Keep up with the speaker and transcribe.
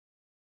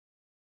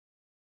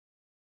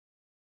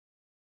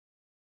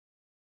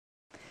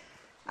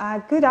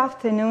Good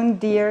afternoon,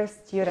 dear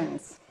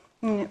students.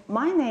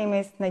 My name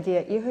is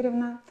Nadia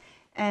Igorevna,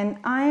 and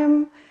I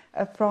am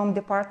from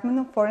Department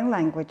of Foreign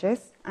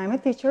Languages. I'm a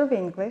teacher of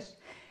English,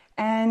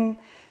 and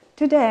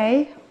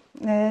today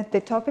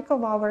the topic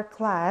of our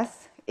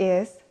class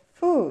is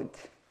food.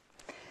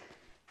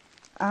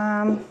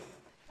 I'm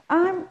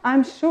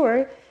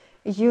sure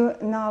you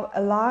know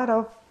a lot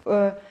of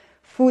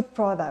food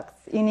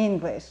products in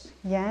English,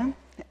 yeah,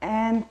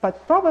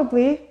 but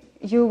probably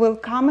you will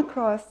come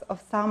across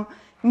of some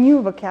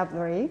new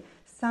vocabulary,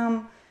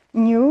 some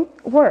new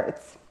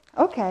words.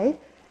 Okay,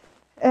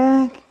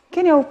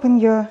 can you open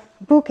your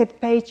book at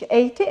page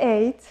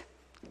 88,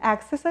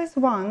 exercise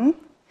 1,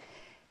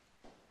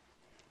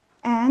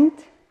 and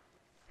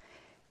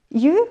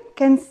you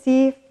can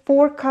see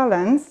four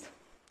columns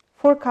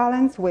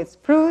with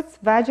fruits,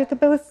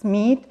 vegetables,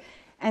 meat,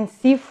 and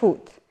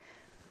seafood.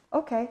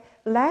 Okay,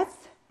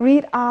 let's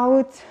read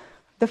out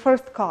the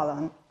first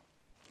column.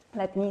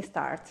 Let me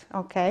start,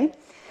 okay?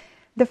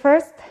 The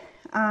first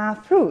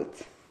fruit.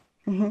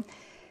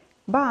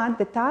 But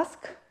the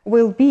task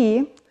will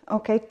be,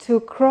 okay, to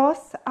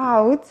cross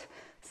out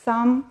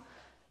some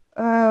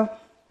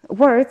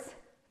words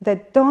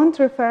that don't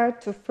refer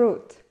to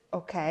fruit.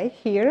 Okay,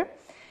 here.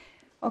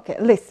 Okay,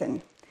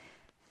 listen.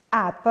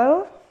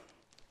 Apple,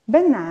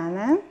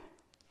 banana,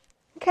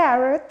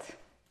 carrot,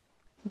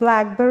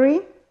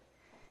 blackberry,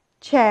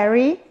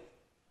 cherry,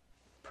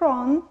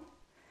 prawn,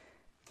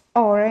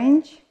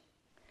 orange,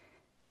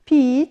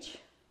 peach,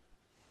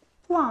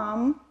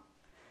 plum,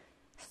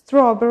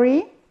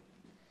 strawberry.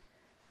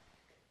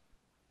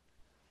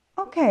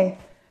 Okay,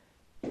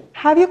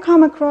 have you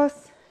come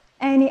across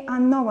any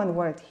unknown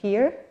word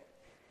here?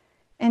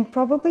 And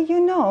probably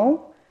you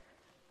know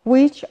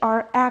which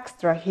are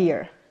extra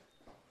here.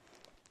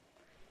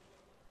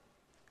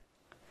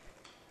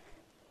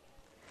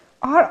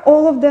 Are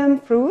all of them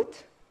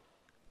fruit?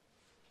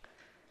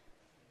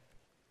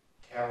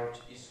 Carrot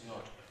is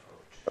not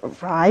a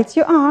fruit. Right,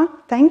 you are.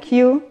 Thank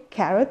you.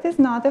 Carrot is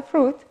not a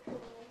fruit.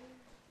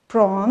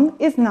 Prawn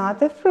is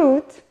not a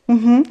fruit.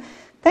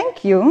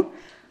 Thank you.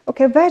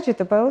 Okay,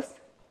 vegetables.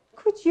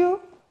 Could you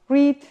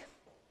read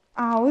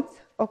out,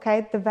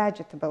 okay, the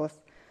vegetables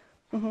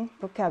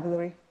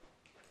vocabulary,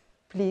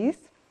 please?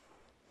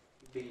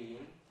 Bean,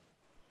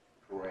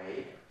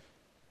 grape,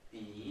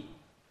 pea,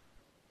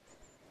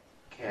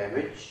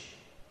 cabbage,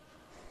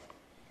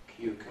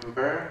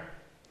 cucumber,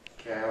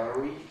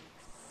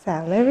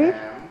 celery,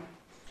 ham,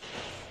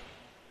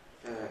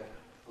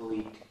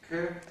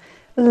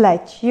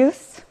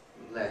 lettuce,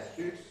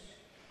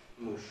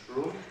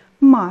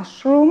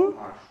 mushroom,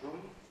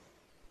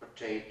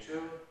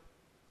 potato,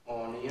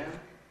 onion,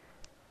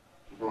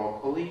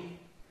 broccoli,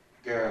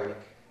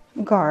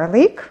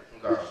 garlic.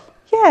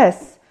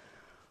 Yes.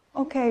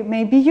 Okay,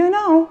 maybe you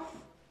know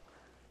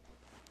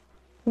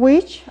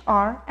which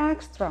are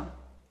extra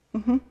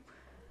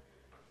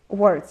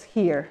words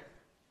here.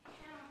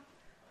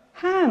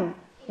 Ham,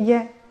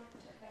 yeah,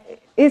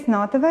 is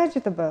not a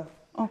vegetable.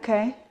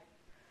 Okay,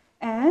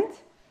 and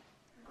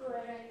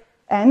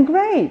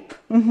grape.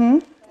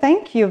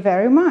 Thank you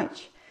very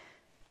much.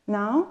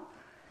 Now,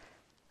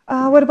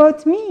 what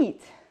about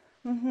meat?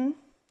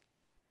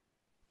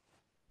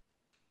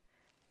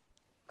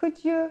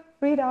 Could you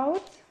read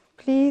out,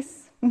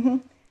 please?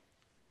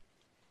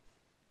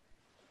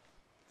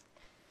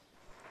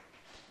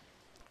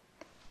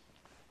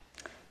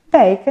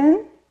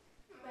 Bacon,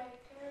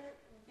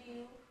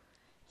 beef,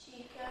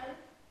 chicken,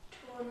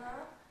 tuna,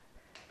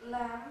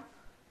 lamb,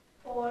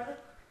 pork,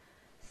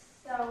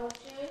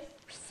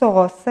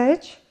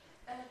 sausage,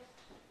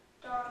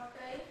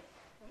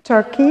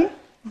 turkey,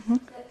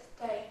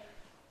 steak.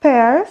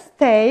 pear,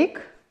 steak.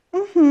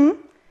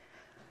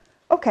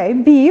 Okay,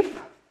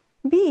 beef.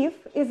 Beef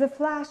is a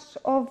flesh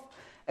of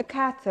a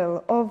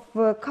cattle, of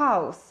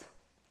cows.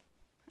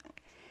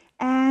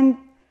 And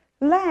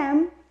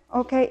lamb,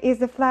 okay, is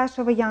the flesh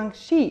of a young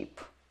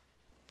sheep.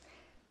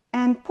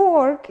 And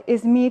pork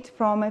is meat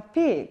from a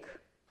pig.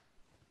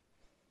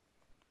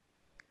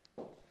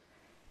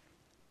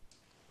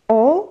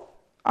 All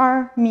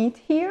are meat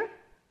here?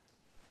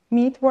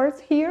 Meat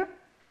words here?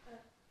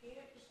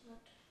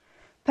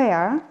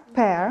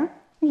 Pear,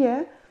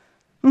 yeah.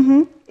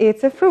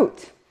 It's a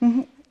fruit.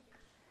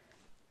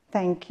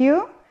 Thank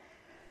you.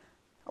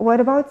 What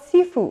about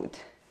seafood?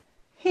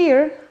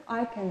 Here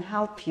I can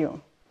help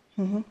you.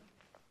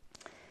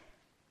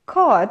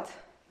 Cod.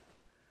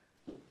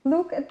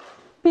 Look at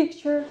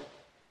picture.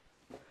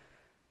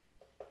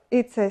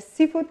 It's a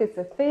seafood, it's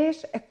a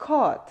fish, a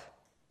cod.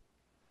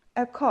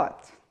 A cod.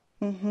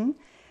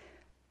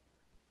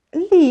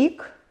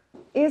 Leek,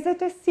 is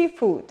it a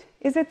seafood?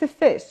 Is it a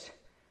fish?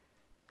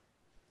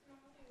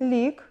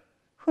 Leek,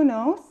 who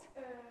knows?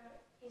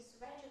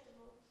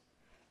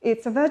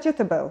 It's a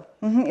vegetable.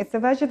 It's a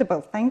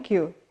vegetable, thank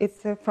you.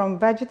 It's from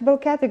vegetable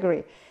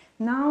category.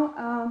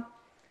 Now,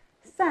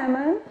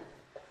 salmon,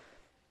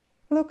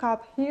 look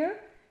up here.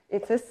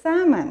 It's a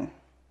salmon.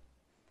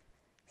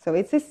 So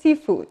it's a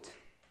seafood,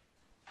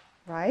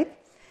 right?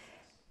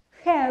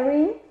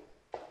 Herring,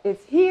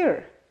 it's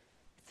here.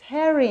 It's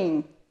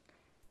Herring.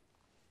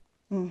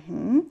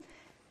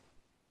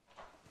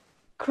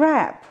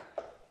 Crab.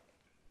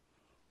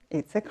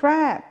 It's a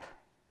crab.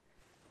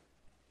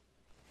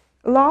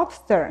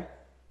 Lobster.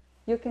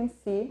 You can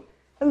see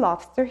a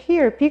lobster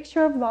here.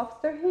 Picture of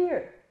lobster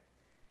here.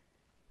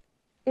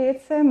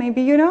 It's a,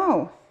 maybe you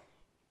know,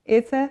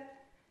 it's a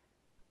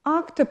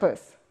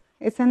octopus.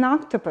 It's an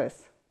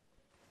octopus.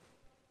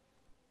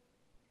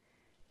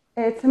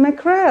 It's a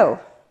mackerel.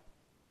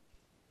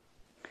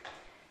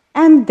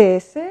 And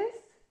this is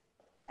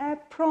a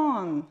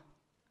prawn.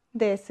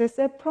 This is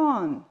a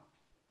prawn.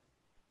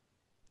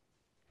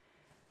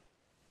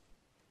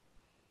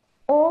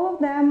 All of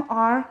them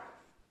are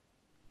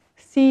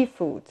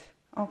seafood,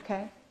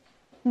 okay?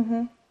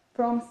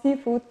 From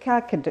seafood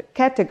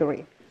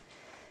category.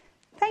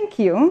 Thank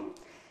you.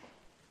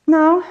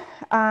 Now,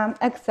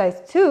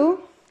 exercise 2,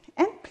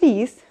 and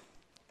please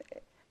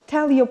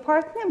tell your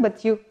partner,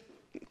 but you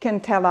can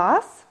tell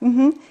us,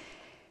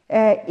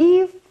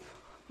 if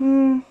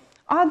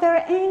are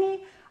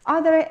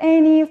there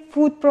any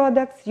food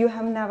products you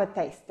have never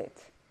tasted?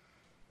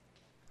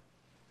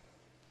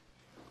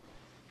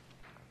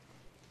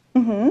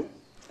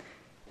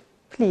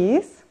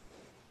 Please.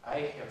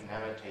 I have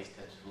never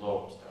tasted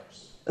lobsters.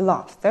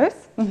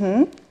 Lobsters. I have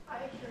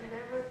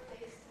never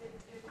tasted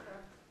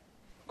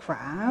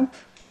crab.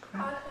 Crab. I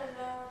have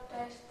never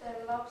tasted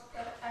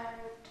lobster and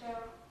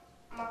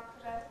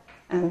mackerel.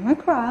 And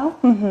mackerel.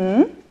 I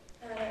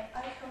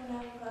have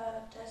never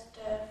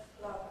tasted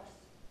flowers.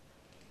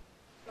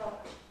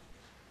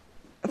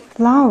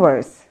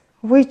 Flowers.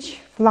 Which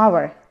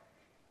flower?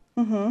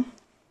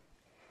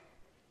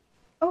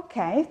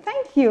 Okay,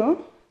 thank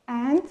you.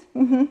 And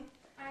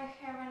I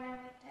have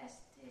never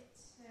tasted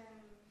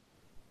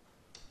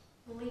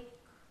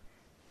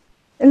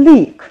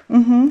leek.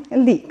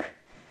 leek.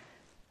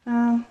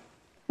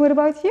 What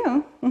about you?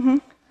 I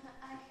have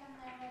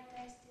never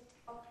tasted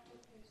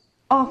octopus.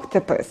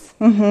 Octopus.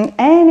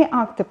 Any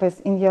octopus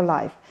in your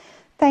life.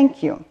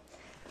 Thank you.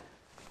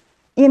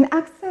 In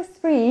exercise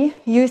 3,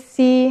 you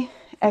see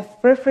a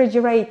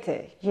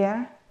refrigerator,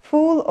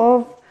 full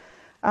of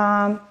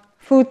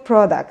food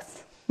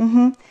products.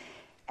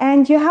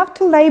 And you have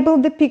to label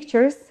the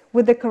pictures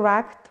with the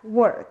correct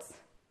words.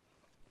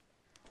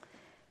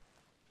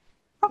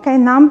 Okay,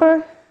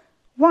 number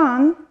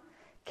 1.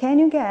 Can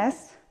you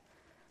guess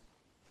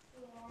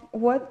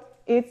what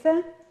it's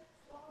a?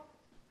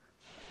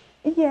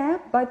 Yeah,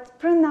 but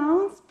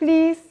pronounce,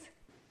 please.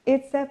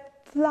 It's a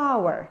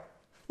flower.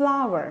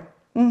 Flower.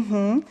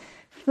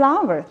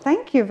 Flower.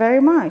 Thank you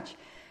very much.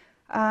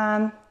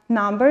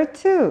 Number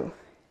 2.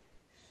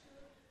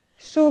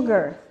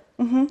 Sugar.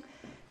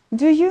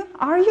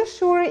 Are you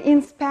sure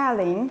in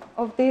spelling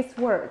of these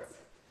words?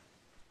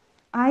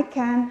 I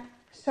can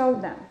show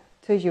them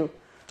to you.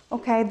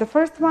 Okay, the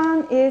first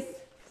one is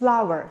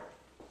flower.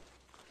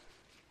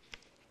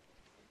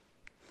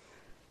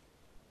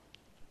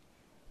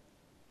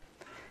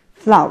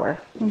 Flower.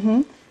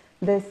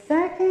 The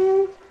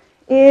second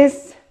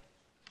is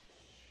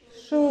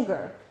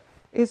sugar.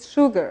 Is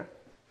sugar.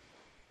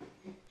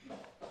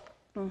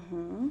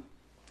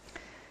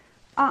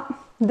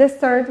 The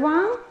third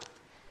one?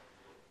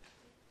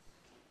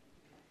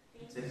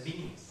 It's a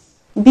beans.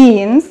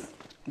 Beans.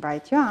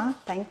 Right, yeah.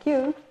 Thank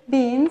you.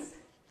 Beans.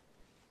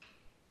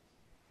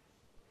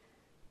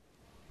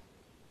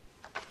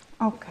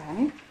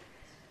 Okay.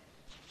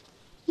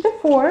 The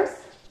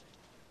fourth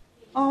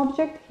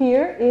object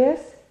here is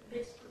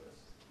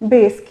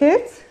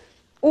biscuits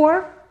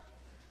or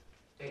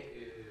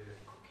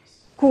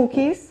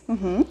cookies.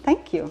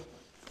 Thank you.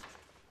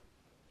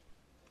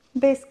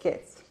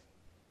 Biscuits.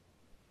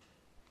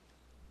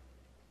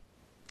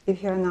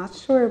 If you're not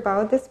sure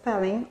about the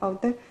spelling of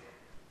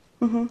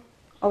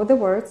the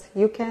words,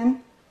 you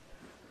can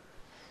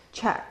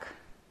check.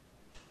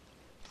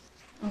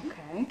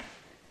 Okay.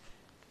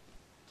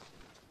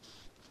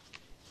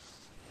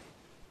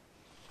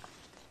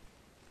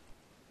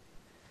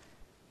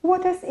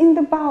 What is in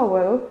the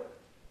bowl?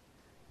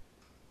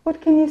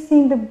 What can you see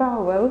in the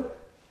bowl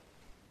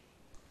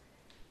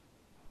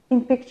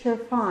in picture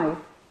 5?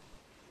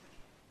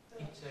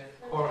 It's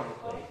a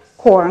cornflakes.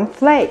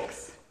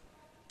 Cornflakes.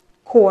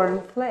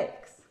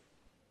 Cornflakes.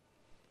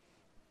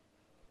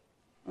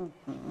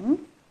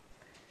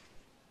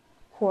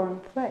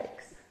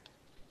 Cornflakes.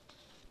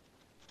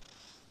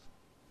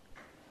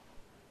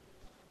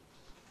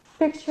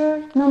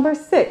 Picture number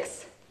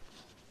 6.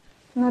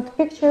 Not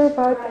picture,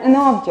 but an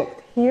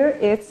object. Here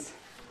it's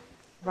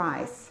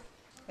rice.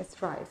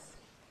 It's rice.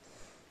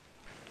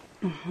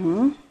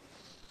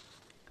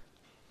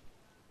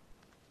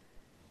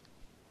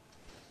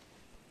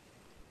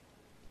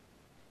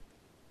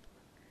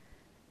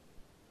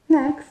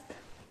 Next,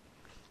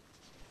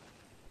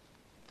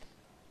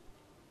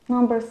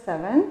 number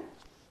 7.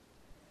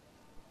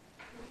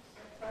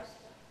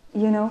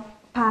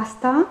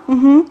 Pasta.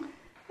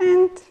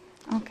 And,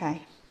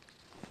 okay,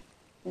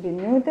 the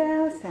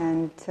noodles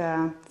and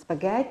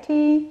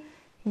spaghetti,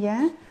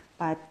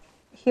 but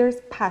here's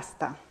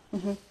pasta.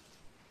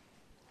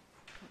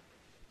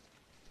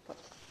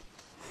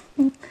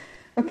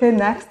 Okay,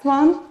 next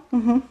one.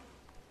 Mhm.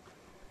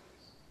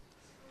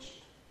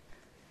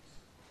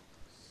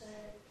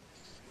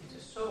 It's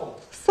a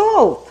salt.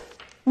 Salt.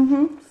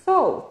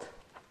 Salt.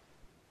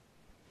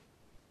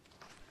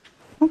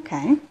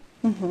 Okay.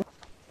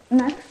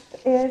 Next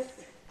is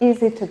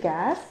easy to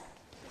guess.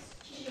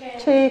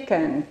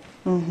 Chicken.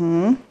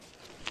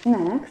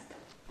 Next.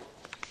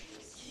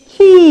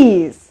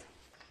 Cheese.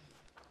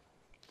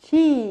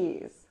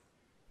 Cheese.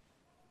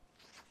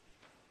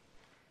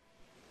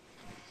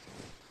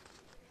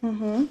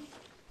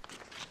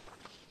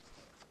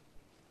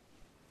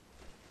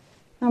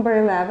 Number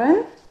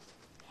 11.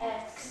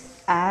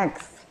 Eggs.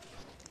 Eggs.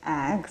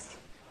 Eggs.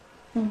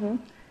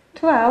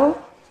 12.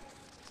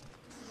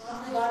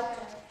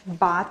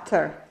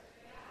 Butter.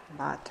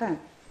 Butter.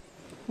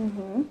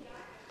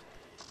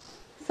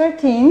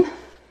 13.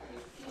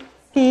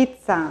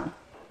 Pizza.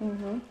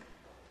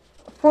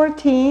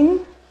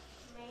 14.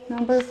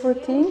 Number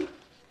 14.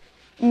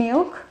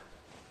 Milk.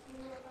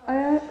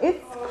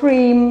 It's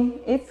cream.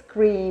 It's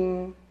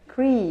cream.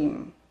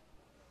 Cream.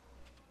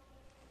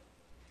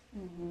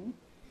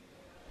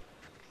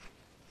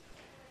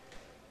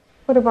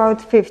 What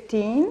about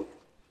 15?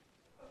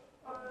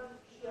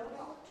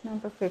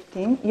 Number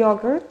 15.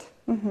 Yogurt.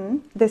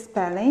 The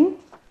spelling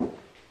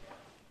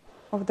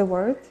of the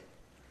word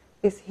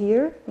is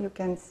here. You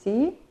can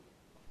see.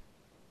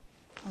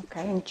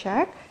 Okay, and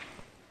check.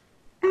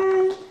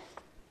 And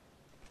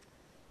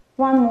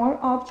one more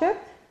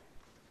object.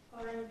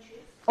 Orange juice.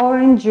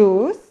 Orange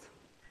juice.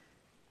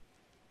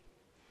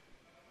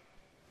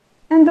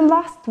 And the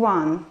last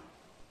one.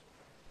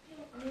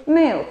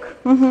 Milk.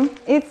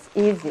 It's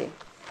easy.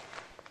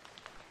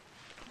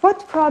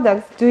 What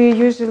products do you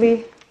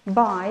usually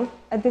buy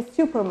at the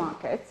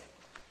supermarket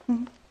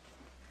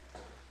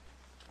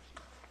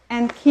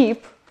and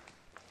keep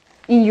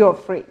in your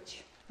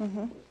fridge?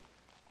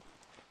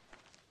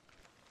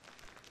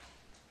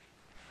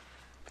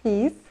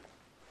 Please.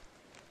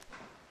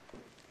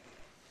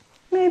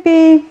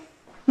 Maybe,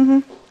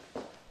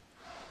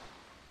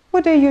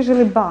 what do you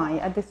usually buy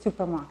at the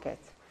supermarket?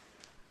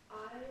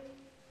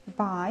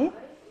 Buy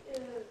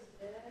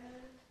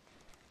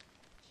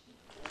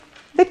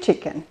the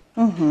chicken.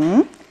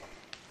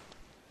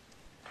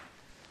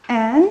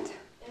 And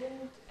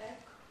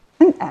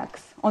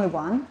eggs. Only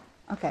one.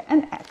 Okay,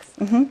 and eggs.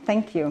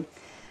 Thank you.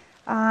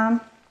 And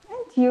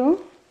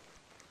you,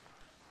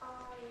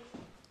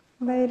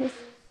 ladies?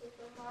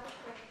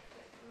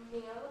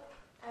 Milk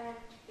and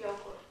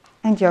yogurt.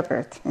 And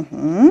yogurt.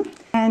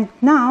 And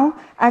now,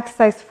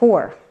 exercise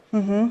 4.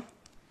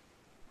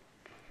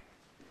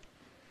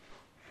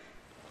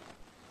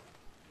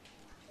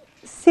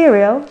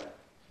 Cereal.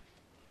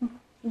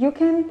 You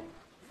can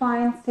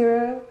find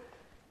cereal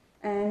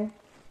and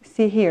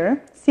see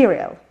here,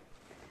 cereal.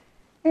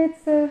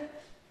 It's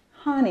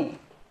honey,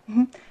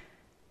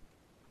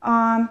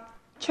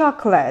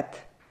 chocolate,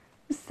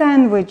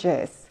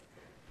 sandwiches,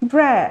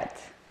 bread,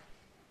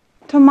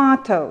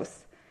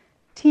 tomatoes,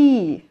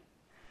 tea,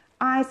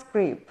 ice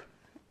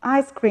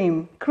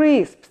cream,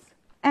 crisps,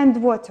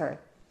 and water.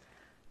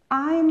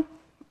 I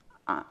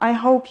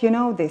hope you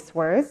know these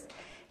words.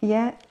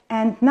 Yeah,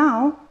 and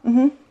now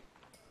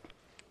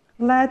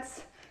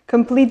let's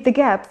complete the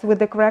gaps with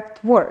the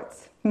correct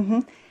words.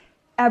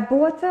 A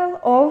bottle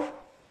of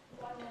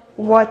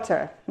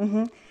water.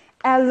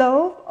 A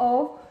loaf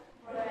of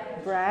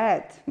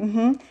bread.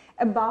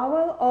 A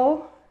bowl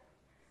of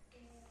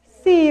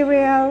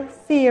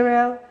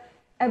cereal.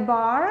 A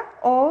bar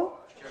of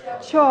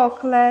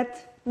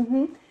chocolate.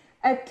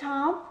 A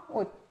tub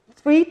or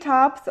 3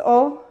 tubs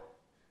of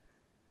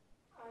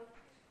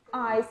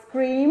ice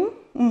cream.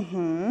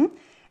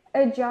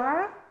 A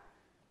jar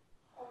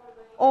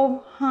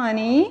of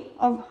honey.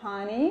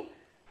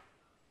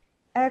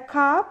 A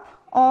cup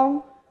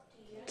of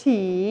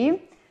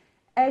tea.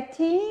 A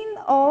tin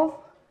of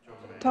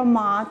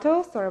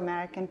tomatoes or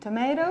American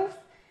tomatoes.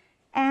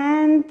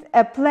 And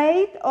a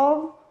plate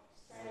of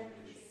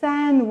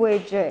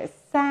sandwiches.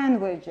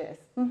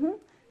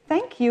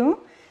 Thank you.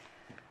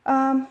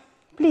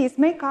 Please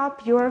make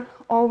up your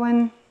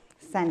own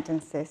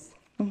sentences.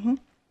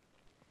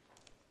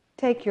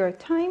 Take your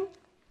time.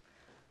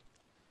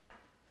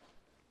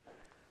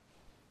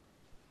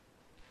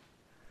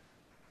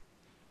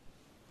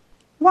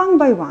 One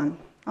by one,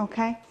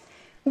 okay?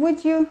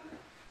 Would you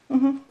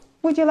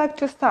like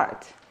to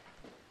start?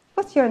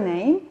 What's your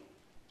name?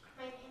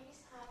 My name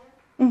is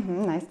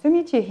Hala. Nice to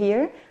meet you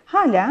here.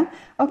 Hala,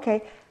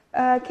 okay.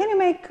 Can you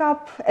make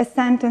up a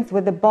sentence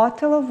with a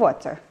bottle of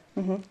water?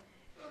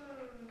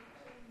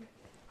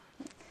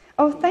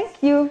 Oh,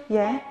 thank you.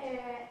 Yeah.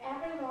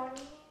 Every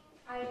morning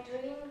I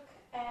drink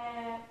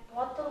a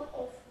bottle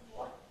of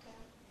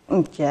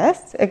water.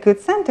 Yes, a good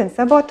sentence.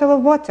 A bottle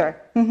of water.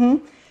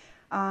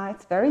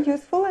 It's very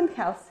useful and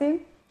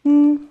healthy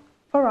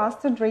for us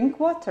to drink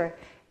water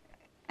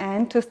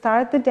and to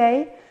start the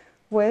day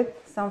with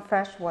some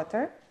fresh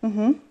water.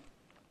 And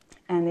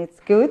it's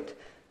good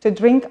to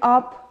drink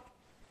up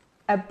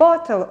a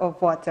bottle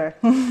of water.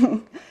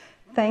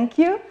 Thank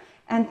you.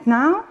 And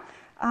now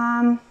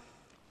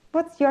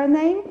What's your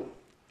name?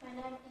 My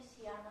name is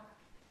Jana.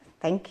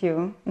 Thank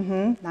you.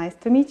 Nice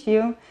to meet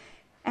you.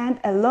 And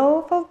a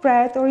loaf of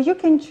bread, or you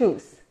can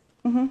choose.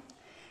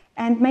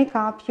 And make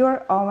up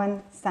your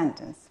own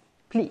sentence,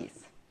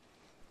 please.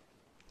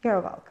 You're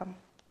welcome.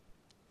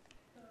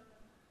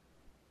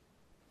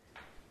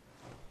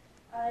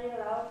 I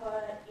love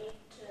eat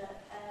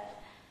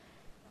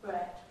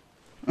bread.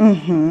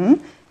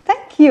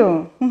 Thank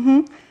you.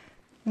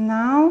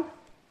 Now,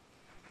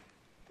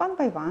 one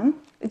by one,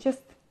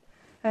 just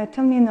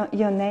tell me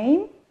your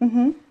name. My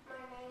name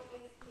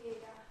is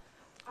Lila.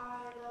 I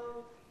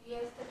love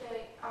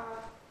yesterday a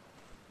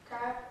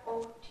cup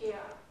of tea.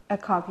 A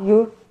cup.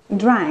 You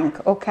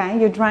drank, okay?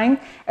 You drank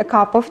a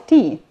cup of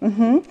tea.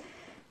 And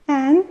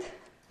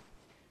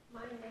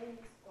My name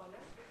is Ona.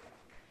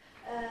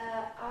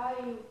 I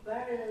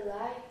very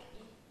like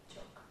eat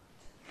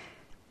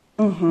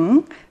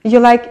chocolate. you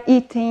like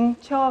eating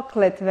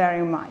chocolate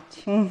very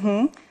much.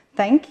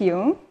 Thank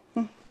you.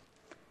 My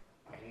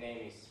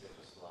name is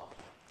Svetoslav.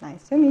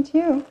 Nice to meet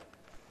you.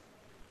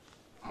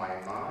 My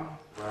mom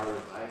very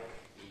like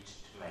eat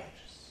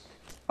tomatoes.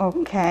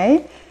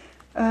 Okay.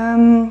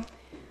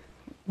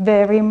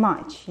 Very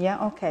much.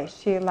 Yeah, okay.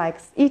 She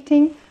likes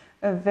eating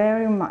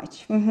very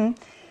much.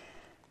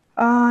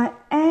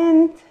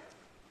 And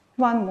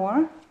one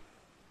more.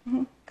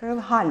 Girl,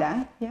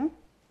 Hala. Yeah?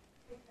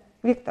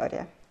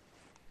 Victoria.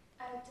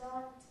 I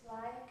don't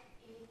like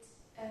eat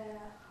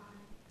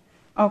honey.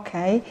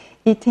 Okay,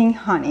 eating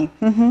honey.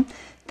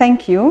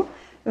 Thank you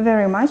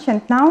very much.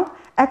 And now,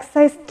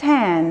 exercise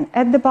 10.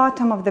 At the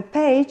bottom of the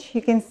page,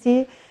 you can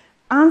see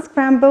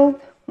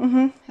unscrambled.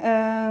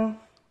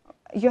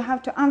 You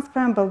have to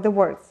unscramble the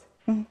words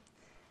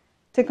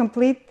to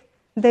complete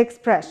the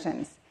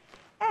expressions.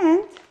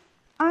 And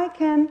I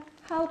can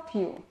help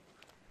you.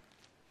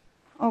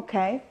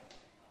 Okay.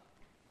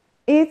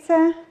 It's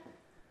a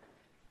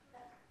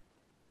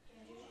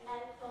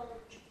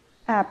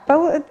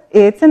apple.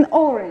 It's an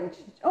orange.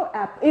 Oh,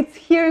 apple.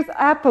 Here's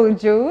apple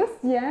juice.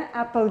 Yeah,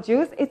 apple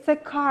juice. It's a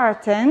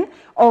carton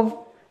of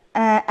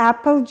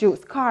apple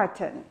juice.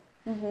 Carton.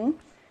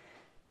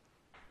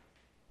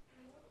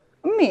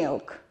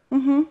 Milk.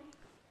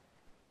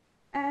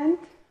 And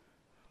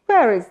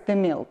where is the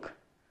milk?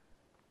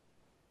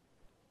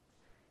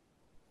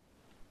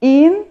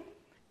 In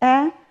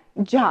a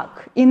jug.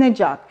 In a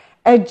jug.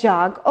 A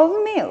jug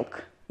of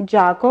milk.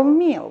 Jug of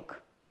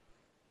milk.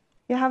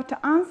 You have to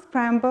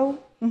unscramble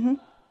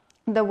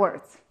the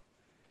words.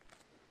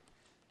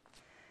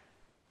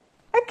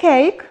 A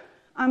cake.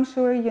 I'm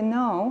sure you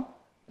know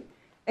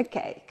a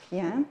cake.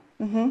 Yeah.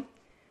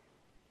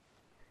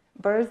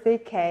 Birthday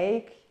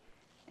cake.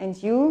 And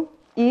you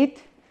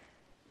eat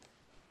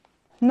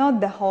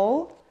not the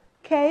whole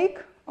cake,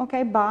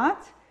 okay,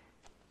 but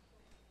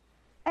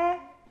a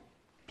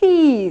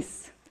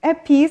piece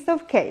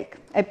of cake.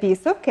 A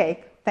piece of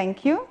cake.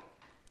 Thank you.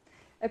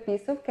 A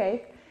piece of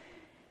cake.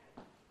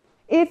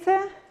 It's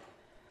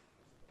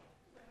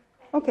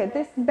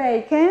this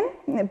bacon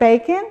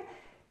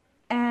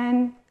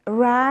and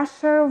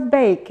rasher of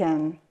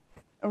bacon.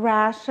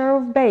 Rasher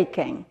of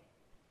bacon.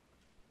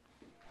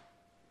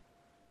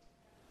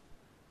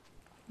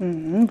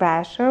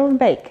 Rasher of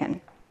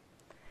bacon.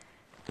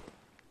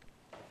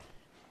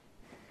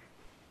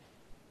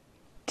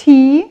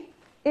 Tea,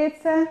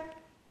 it's a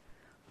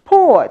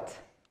pot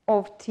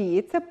of tea.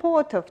 It's a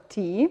pot of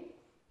tea.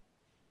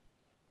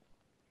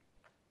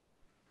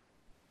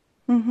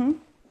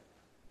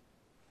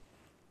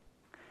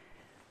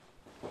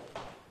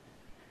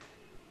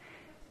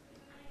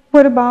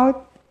 What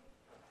about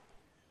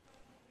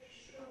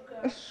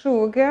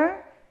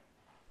sugar?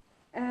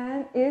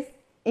 And it's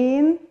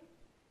in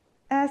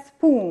a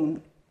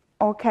spoon.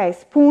 Okay,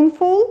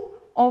 spoonful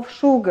of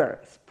sugar.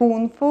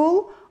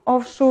 Spoonful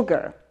of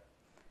sugar.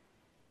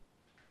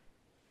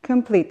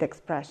 Complete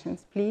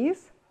expressions,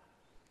 please.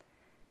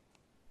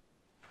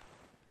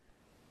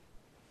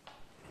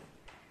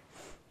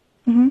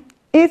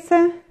 It's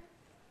a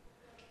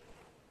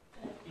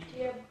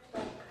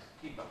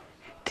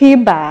tea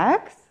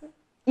bags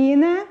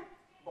in a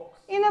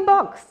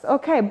box.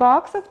 Okay,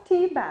 box of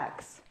tea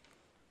bags.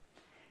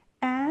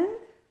 And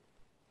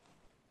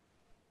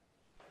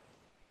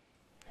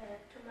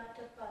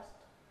Tomato pasta.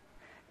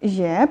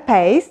 yeah,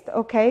 paste.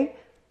 Okay.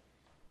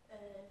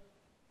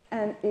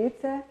 And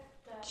it's a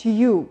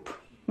tube.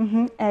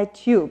 A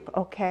tube.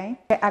 Okay.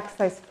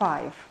 Exercise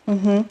 5.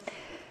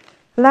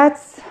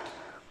 Let's.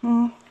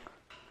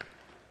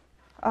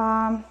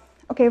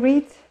 Okay,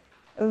 read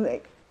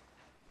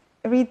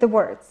the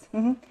words.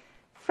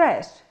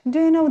 Fresh. Do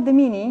you know the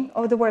meaning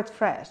of the word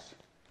fresh?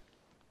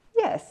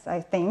 Yes,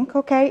 I think.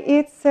 Okay,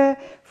 it's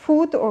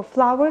food or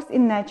flowers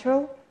in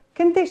natural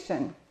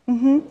condition.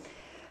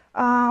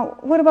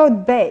 What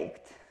about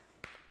baked?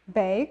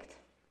 Baked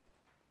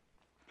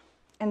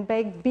and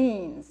baked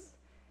beans.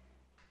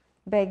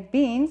 Baked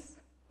beans.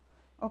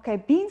 Okay,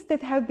 beans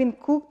that have been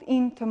cooked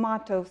in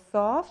tomato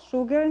sauce,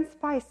 sugar, and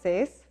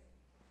spices.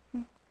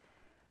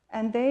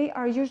 And they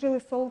are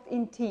usually sold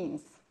in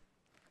tins.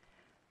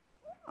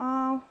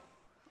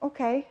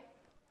 Okay.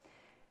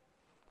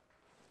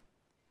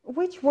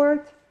 which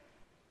word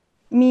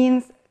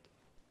means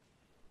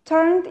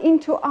turned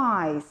into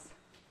ice,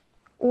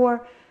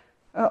 or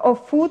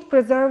of food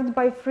preserved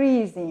by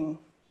freezing?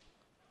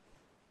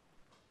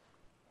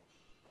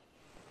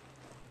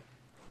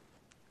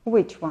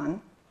 Which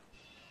one?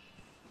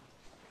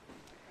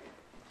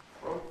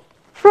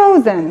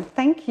 Frozen,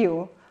 thank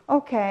you.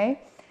 Okay.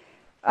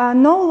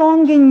 No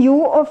longer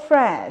new or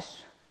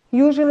fresh,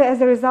 usually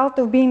as a result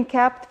of being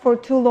kept for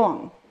too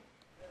long.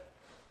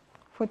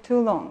 For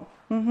too long.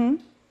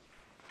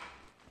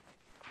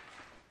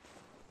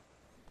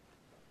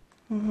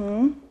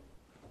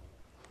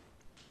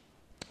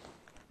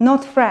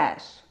 Not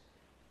fresh.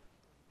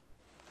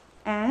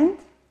 And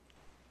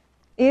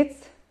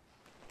it's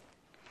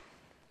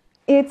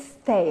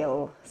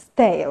stale.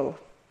 Stale.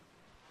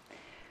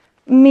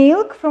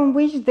 Milk from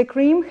which the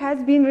cream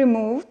has been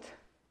removed.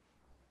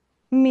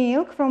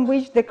 Milk from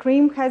which the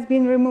cream has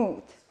been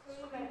removed.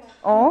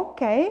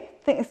 Okay,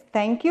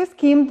 thank you.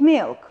 Skimmed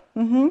milk.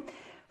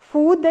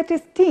 Food that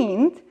is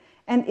tinned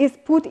and is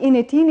put in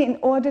a tin in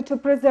order to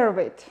preserve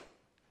it.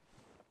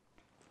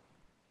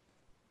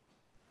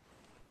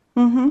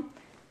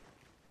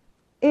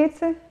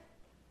 It's a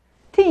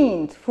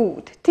tinned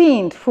food.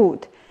 Tinned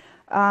food.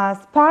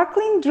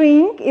 Sparkling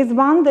drink is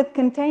one that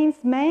contains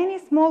many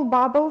small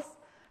bubbles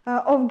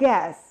of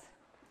gas.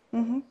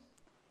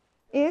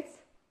 It's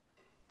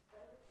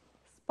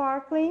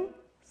sparkling.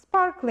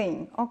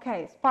 Sparkling.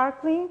 Okay,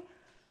 sparkling.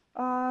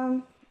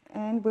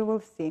 And we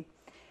will see.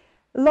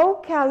 Low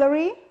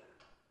calorie.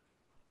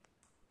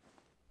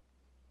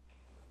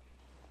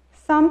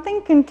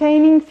 Something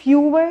containing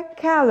fewer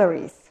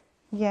calories.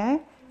 Yeah,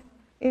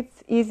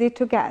 it's easy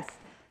to guess.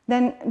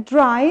 Then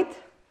dried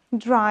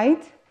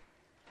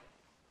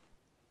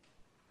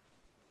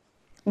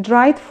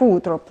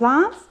food or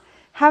plants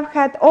have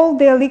had all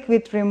their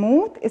liquid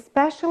removed,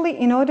 especially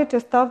in order to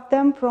stop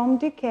them from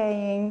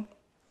decaying.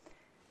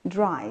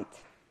 Dried.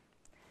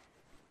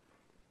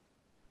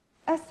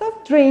 A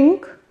soft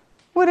drink.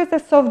 What is a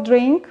soft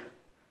drink?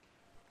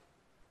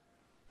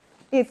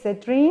 It's a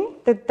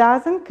drink that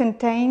doesn't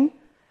contain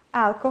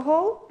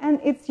alcohol,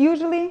 and it's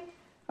usually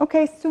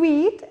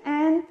sweet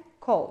and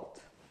cold.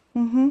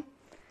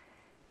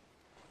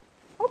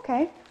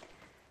 Okay.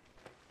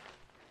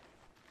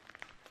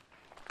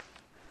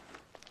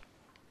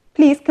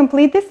 Please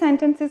complete the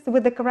sentences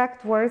with the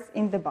correct words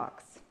in the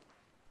box.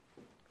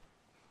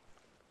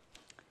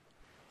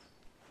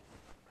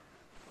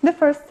 The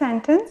first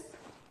sentence.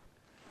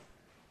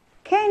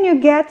 Can you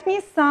get me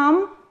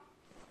some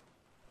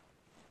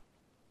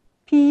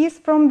peas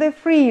from the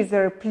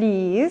freezer,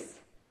 please?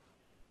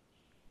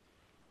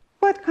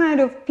 What kind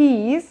of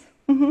peas?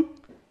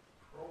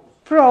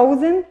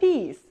 Frozen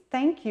peas.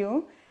 Thank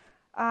you.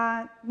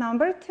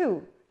 Number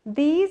 2.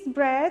 These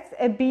breads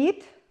a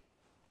bit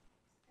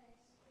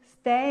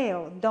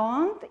stale.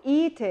 Don't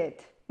eat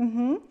it.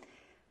 Some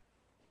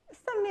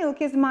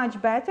milk is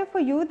much better for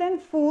you than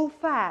full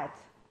fat.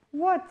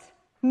 What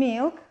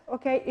milk,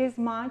 is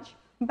much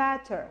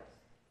better?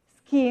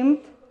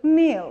 Skimmed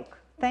milk.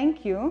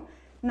 Thank you.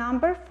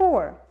 Number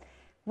 4.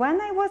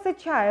 When I was a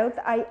child,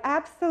 I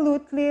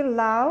absolutely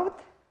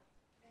loved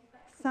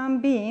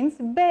some beans,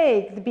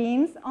 baked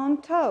beans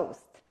on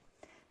toast.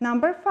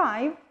 Number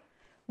 5.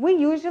 We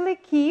usually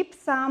keep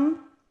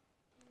some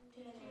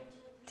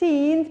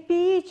tinned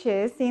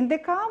peaches in the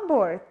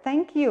cupboard.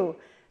 Thank you.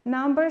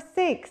 Number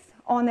 6.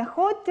 On a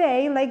hot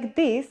day like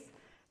this,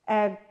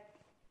 a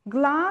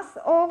glass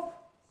of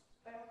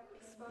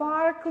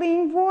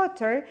sparkling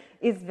water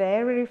is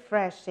very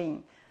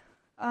refreshing.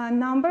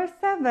 Number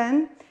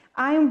 7.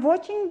 I am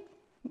watching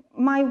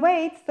my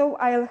weight, so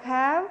I'll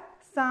have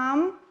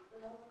some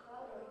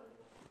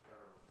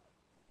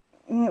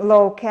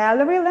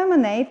low-calorie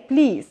lemonade,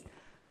 please.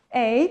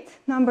 8.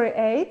 Number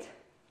 8.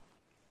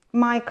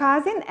 My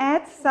cousin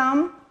adds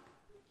some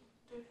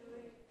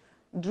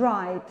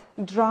dried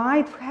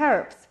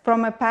herbs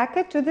from a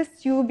packet to the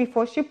stew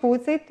before she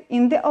puts it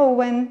in the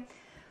oven.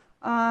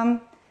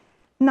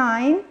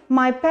 9.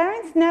 My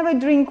parents never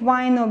drink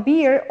wine or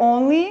beer,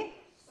 only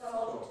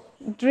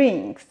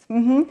drinks.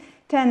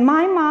 10.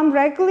 My mom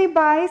regularly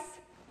buys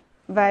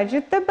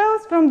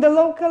vegetables from the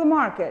local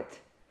market.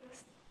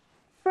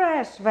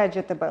 Fresh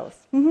vegetables.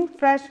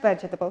 Fresh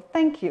vegetables.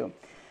 Thank you.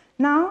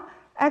 Now,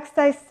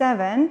 exercise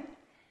 7.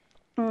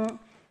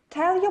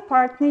 Tell your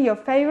partner your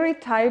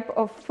favorite type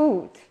of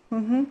food.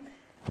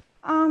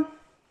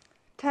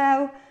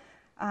 Tell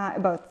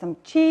about some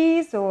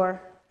cheese or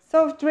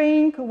soft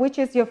drink. Which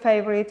is your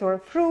favorite, or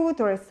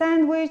fruit, or a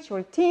sandwich,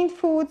 or tinned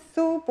food,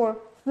 soup, or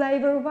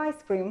flavor of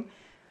ice cream?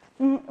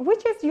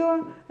 Which is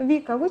your,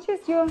 Vika, which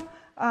is your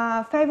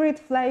favorite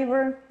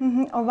flavor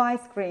of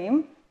ice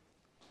cream?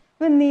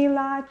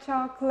 Vanilla,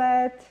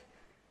 chocolate?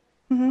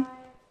 My favorite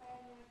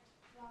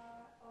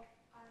flavor of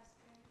ice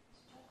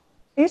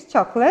cream Is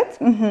chocolate.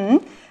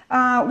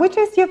 Which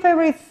is your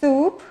favorite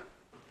soup?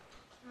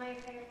 My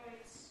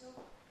favorite soup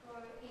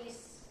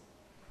is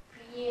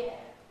pea.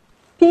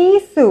 Pea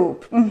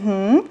soup.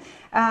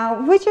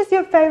 Which is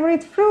your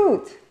favorite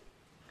fruit?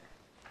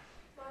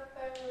 My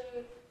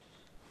favorite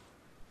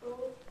fruit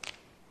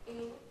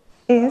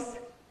Is?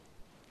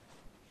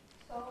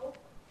 So,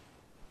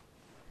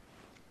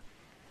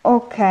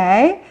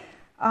 Okay.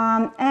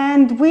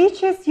 And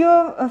which is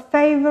your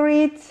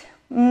favorite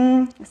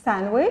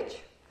sandwich?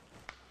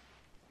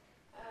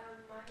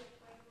 my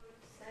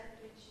favorite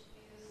sandwich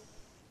is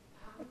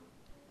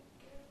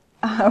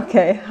hamburger.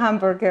 Okay,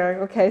 hamburger.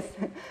 Okay,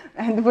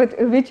 and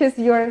which is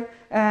your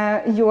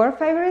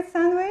favorite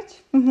sandwich?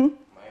 Mm-hmm.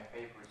 My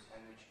favorite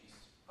sandwich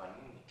is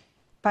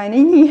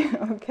panini.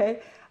 Panini. Okay.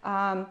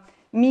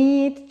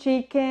 Meat,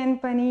 chicken,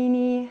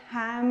 panini,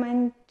 ham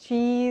and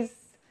cheese.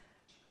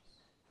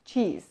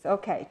 Cheese.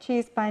 Okay,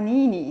 cheese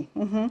panini.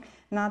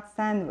 Not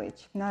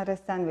sandwich. Not a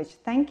sandwich.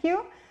 Thank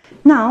you.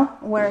 Now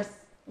we're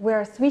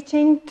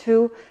switching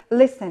to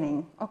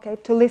listening. Okay,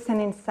 to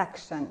listening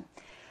section.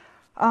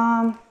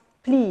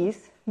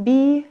 Please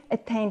be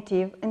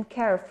attentive and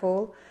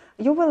careful.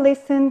 You will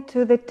listen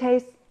to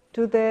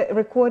the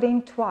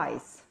recording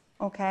twice.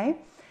 Okay,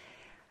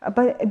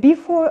 but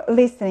before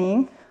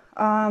listening,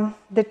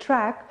 the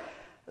track,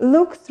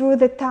 look through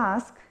the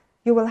task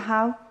you will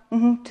have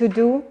to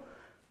do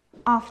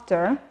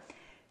after.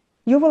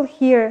 You will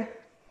hear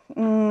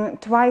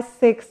twice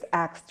 6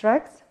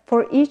 extracts.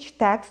 For each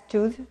text,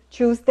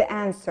 choose the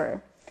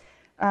answer,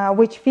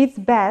 which fits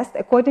best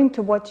according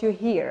to what you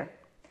hear.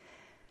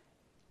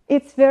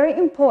 It's very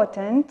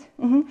important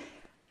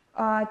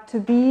to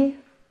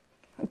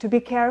be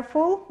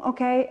careful,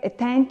 okay,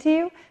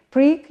 attentive,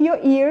 prick your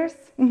ears,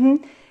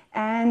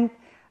 and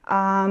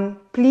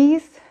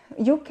please,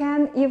 you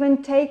can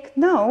even take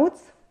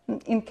notes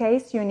in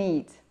case you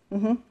need.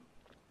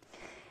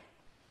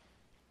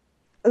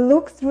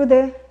 Look through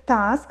the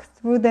tasks,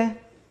 through the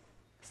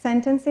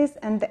sentences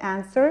and the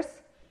answers,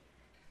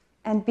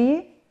 and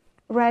be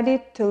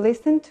ready to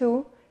listen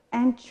to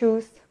and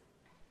choose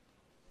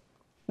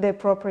the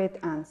appropriate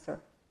answer.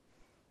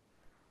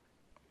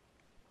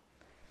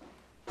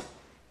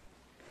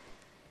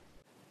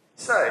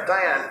 So,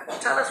 Diane,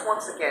 tell us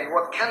once again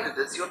what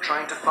candidates you're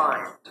trying to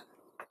find.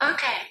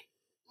 Okay,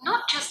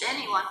 not just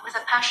anyone with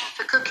a passion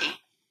for cooking,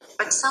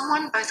 but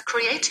someone both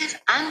creative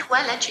and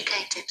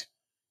well-educated.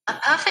 A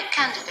perfect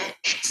candidate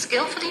should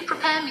skillfully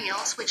prepare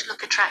meals which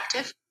look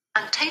attractive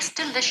and taste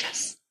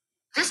delicious.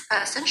 This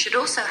person should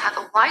also have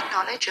a wide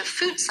knowledge of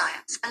food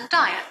science and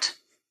diet.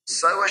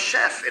 So, a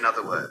chef, in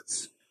other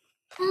words.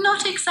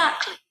 Not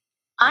exactly.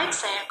 I'd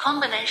say a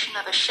combination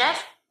of a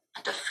chef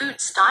and a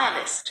food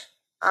stylist.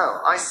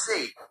 Oh, I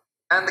see.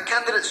 And the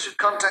candidates should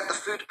contact the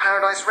Food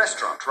Paradise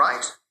restaurant,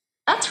 right?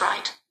 That's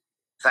right.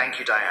 Thank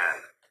you,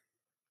 Diane.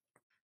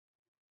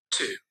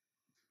 2.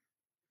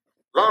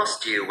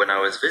 Last year, when I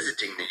was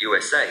visiting the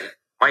USA,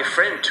 my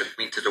friend took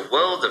me to the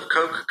World of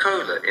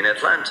Coca-Cola in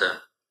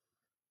Atlanta.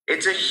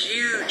 It's a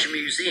huge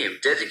museum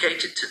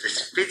dedicated to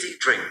this fizzy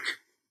drink.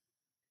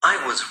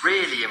 I was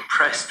really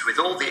impressed with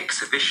all the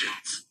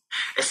exhibitions,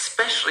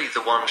 especially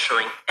the one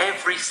showing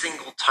every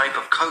single type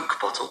of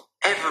Coke bottle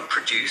ever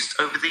produced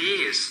over the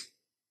years.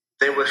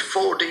 There were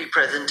 4D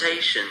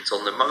presentations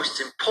on the most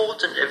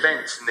important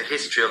events in the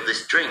history of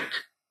this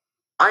drink.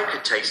 I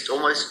could taste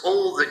almost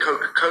all the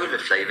Coca-Cola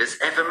flavors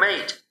ever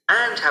made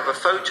and have a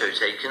photo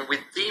taken with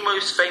the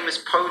most famous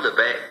polar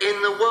bear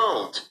in the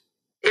world.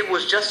 It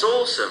was just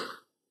awesome.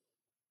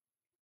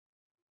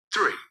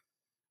 3.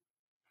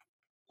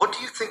 What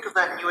do you think of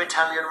that new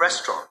Italian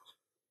restaurant?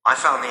 I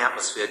found the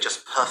atmosphere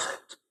just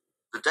perfect.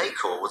 The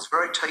decor was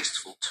very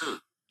tasteful too.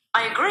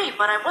 I agree,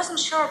 but I wasn't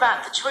sure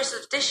about the choice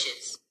of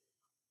dishes.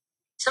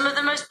 Some of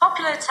the most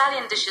popular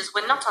Italian dishes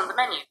were not on the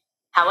menu.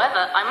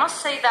 However, I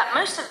must say that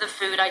most of the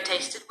food I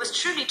tasted was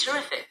truly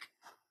terrific.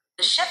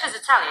 The chef is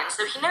Italian,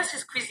 so he knows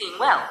his cuisine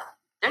well,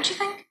 don't you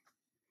think?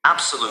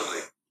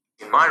 Absolutely.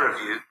 In my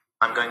review,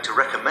 I'm going to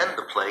recommend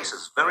the place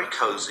as very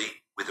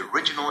cozy with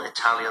original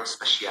Italian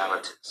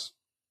specialities.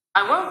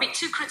 I won't be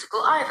too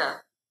critical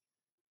either.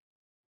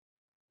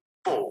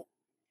 4.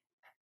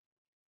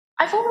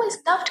 I've always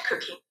loved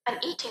cooking and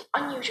eating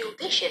unusual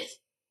dishes.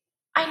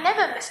 I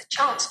never miss a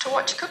chance to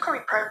watch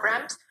cookery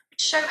programs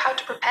which show how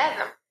to prepare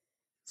them.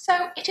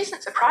 So it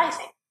isn't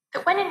surprising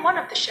that when in one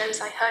of the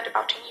shows I heard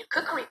about a new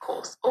cookery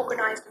course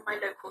organized in my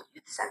local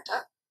youth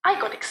center, I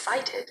got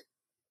excited.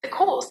 The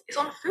course is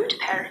on food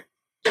pairing.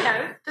 You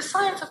know, the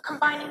science of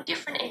combining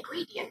different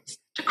ingredients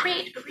to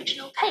create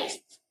original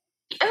tastes.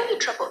 The only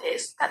trouble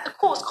is that the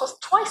course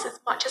costs twice as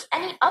much as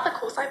any other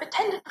course I've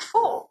attended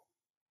before.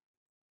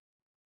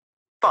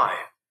 5.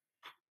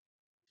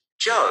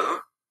 Joe,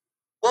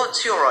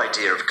 what's your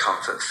idea of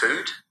comfort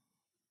food?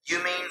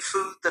 You mean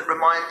food that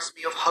reminds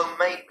me of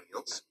homemade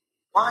meals?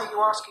 Why are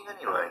you asking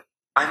anyway?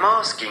 I'm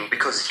asking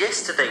because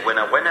yesterday when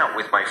I went out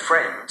with my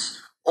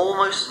friends,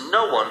 almost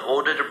no one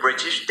ordered a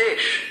British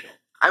dish.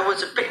 I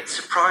was a bit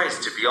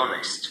surprised, to be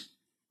honest.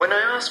 When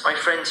I asked my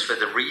friends for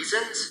the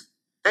reasons,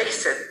 they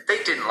said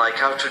they didn't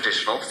like our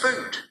traditional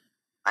food.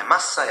 I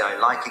must say I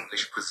like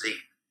English cuisine.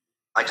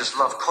 I just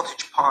love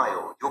cottage pie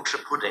or Yorkshire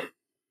pudding.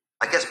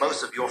 I guess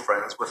most of your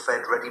friends were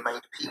fed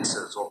ready-made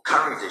pizzas or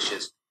curry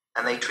dishes,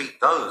 and they treat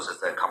those as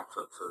their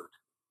comfort food.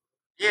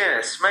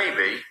 Yes,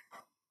 maybe.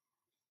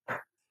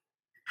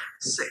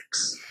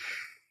 6.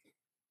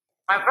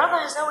 My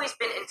brother has always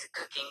been into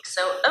cooking,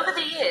 so over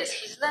the years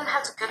he's learned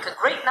how to cook a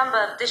great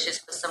number of dishes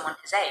for someone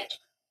his age.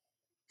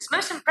 His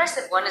most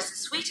impressive one is the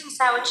sweet and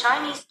sour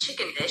Chinese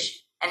chicken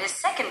dish, and his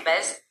second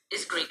best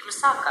is Greek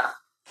moussaka.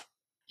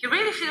 He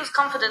really feels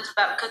confident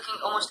about cooking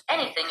almost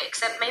anything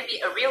except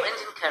maybe a real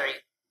Indian curry.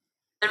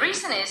 The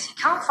reason is he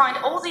can't find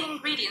all the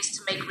ingredients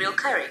to make real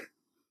curry.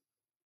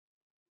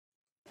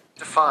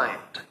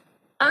 Defined.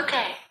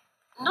 Okay,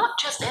 not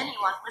just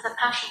anyone with a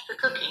passion for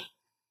cooking.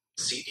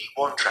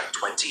 CD1 track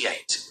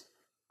 28.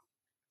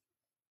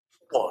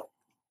 1.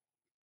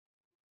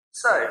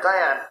 So,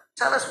 Diane,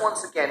 tell us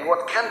once again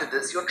what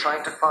candidates you're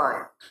trying to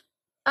find.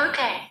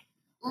 Okay,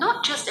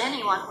 not just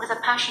anyone with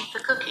a passion for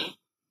cooking,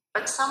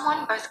 but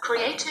someone both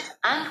creative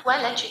and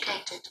well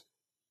educated.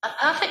 A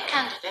perfect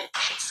candidate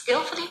should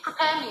skillfully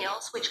prepare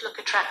meals which look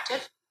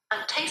attractive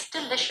and taste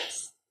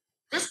delicious.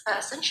 This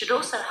person should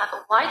also have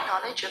a wide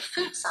knowledge of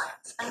food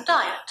science and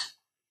diet.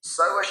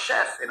 So a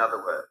chef, in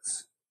other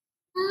words.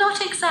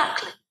 Not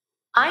exactly.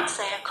 I'd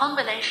say a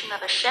combination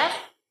of a chef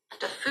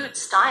and a food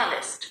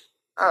stylist.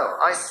 Oh,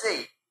 I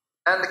see.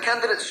 And the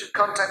candidates should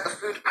contact the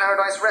Food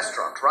Paradise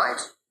restaurant,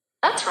 right?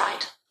 That's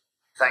right.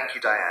 Thank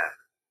you, Diane.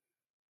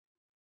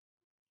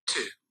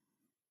 2.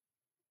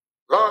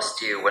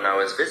 Last year, when I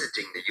was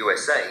visiting the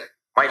USA,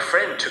 my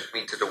friend took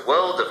me to the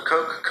World of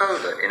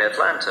Coca-Cola in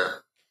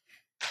Atlanta.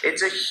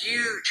 It's a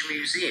huge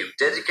museum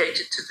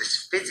dedicated to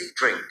this fizzy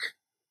drink.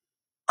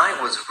 I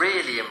was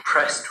really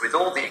impressed with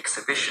all the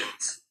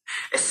exhibitions,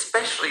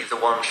 especially the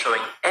one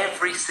showing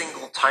every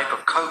single type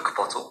of Coke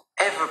bottle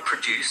ever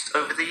produced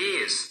over the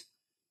years.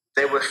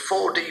 There were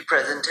 4D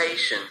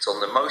presentations on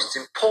the most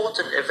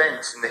important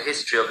events in the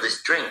history of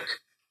this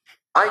drink.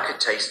 I could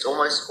taste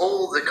almost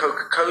all the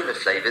Coca-Cola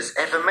flavors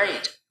ever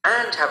made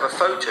and have a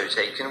photo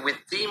taken with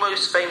the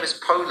most famous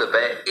polar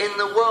bear in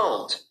the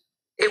world.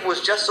 It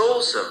was just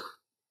awesome.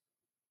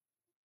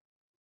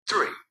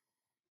 3.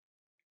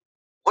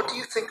 What do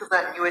you think of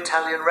that new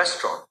Italian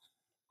restaurant?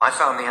 I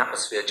found the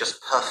atmosphere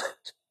just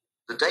perfect.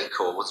 The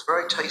decor was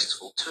very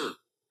tasteful too.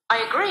 I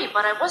agree,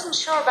 but I wasn't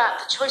sure about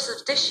the choice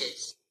of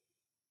dishes.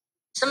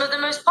 Some of the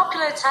most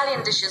popular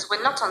Italian dishes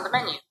were not on the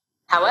menu.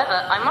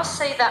 However, I must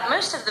say that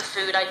most of the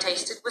food I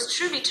tasted was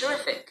truly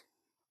terrific.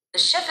 The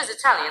chef is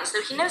Italian,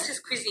 so he knows his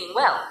cuisine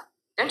well,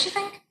 don't you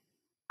think?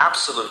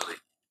 Absolutely.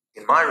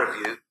 In my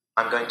review,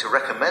 I'm going to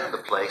recommend the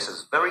place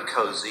as very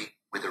cozy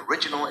with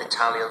original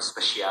Italian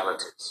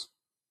specialities.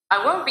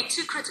 I won't be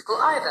too critical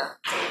either.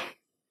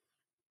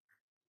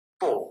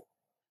 4.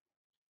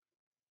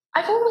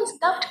 I've always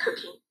loved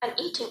cooking and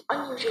eating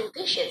unusual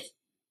dishes.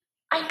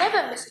 I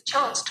never miss a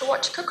chance to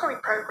watch cookery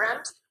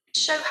programs which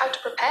show how to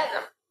prepare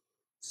them.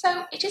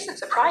 So it isn't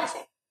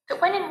surprising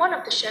that when in one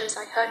of the shows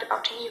I heard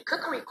about a new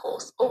cookery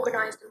course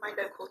organized in my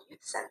local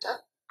youth center,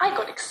 I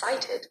got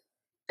excited.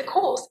 The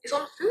course is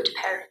on food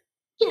pairing.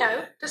 You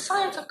know, the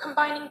science of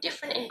combining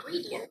different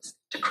ingredients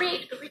to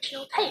create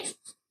original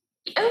tastes.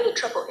 The only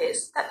trouble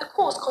is that the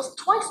course costs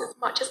twice as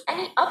much as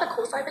any other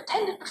course I've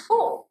attended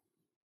before.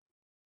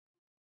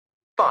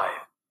 5.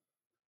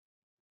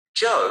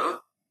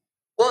 Joe,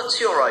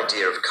 what's your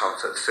idea of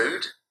comfort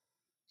food?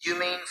 You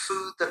mean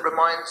food that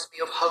reminds me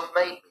of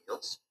homemade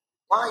meals?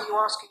 Why are you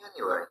asking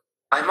anyway?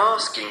 I'm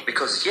asking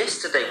because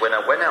yesterday when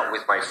I went out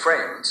with my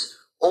friends,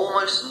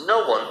 almost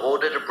no one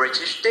ordered a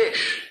British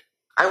dish.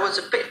 I was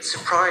a bit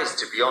surprised,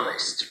 to be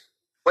honest.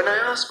 When I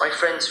asked my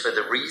friends for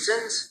the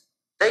reasons,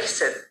 they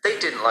said they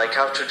didn't like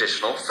our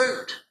traditional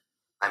food.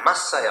 I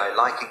must say I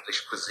like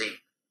English cuisine.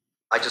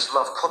 I just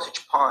love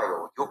cottage pie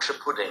or Yorkshire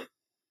pudding.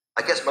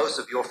 I guess most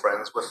of your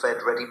friends were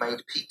fed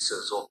ready-made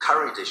pizzas or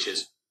curry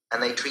dishes,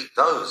 and they treat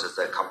those as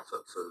their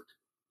comfort food.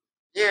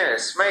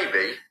 Yes,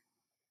 maybe.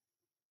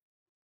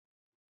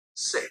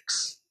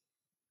 6.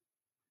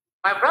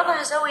 My brother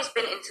has always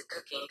been into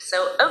cooking,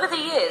 so over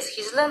the years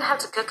he's learned how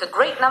to cook a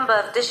great number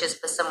of dishes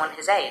for someone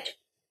his age.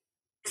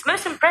 His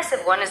most impressive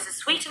one is the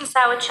sweet and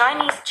sour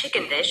Chinese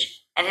chicken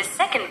dish, and his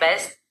second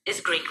best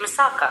is Greek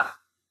moussaka.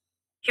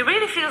 He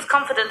really feels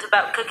confident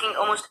about cooking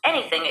almost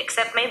anything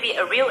except maybe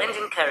a real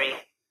Indian curry.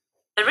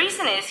 The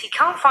reason is he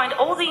can't find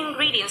all the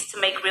ingredients to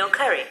make real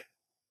curry.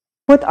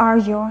 What are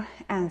your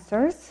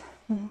answers?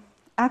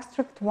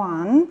 Extract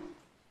 1.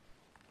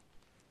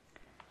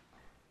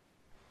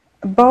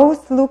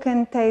 Both look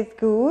and taste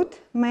good,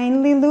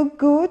 mainly look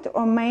good,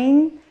 or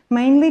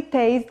mainly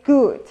taste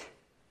good.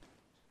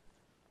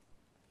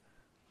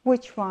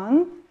 Which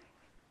one?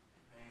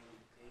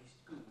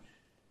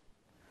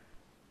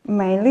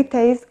 Mainly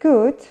taste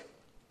good.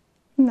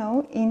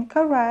 No,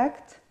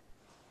 incorrect.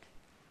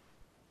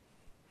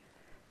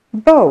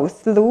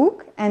 Both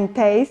look and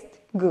taste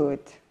good.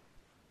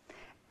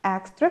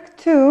 Extract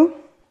 2.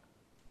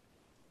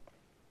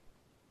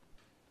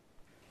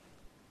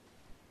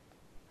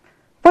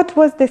 What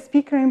was the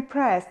speaker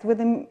impressed with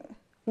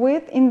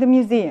in the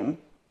museum?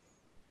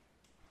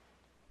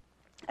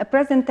 A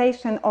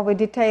presentation of a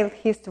detailed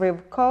history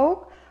of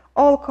Coke,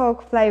 all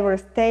Coke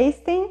flavors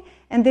tasting,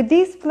 and the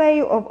display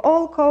of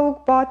all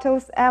Coke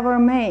bottles ever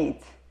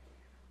made.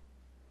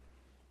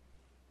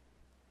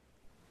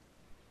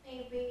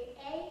 Maybe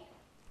A.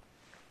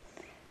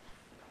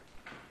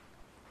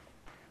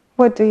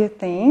 What do you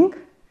think?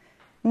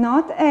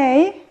 Not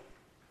A.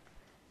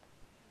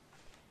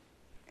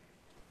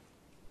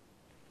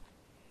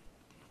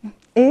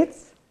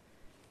 It's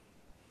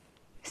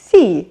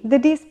C, the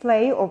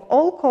display of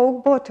all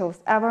Coke bottles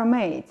ever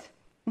made.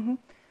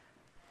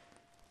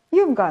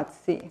 You've got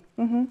C.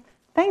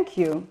 Thank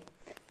you.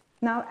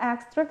 Now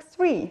extract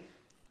 3.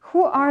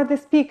 Who are the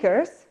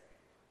speakers?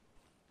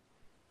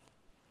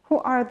 Who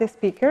are the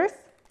speakers?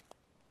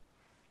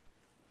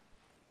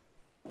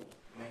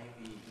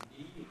 Maybe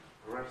E,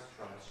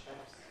 restaurant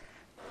chefs.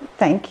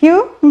 Thank you.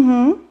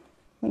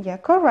 Yeah,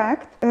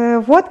 correct.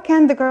 What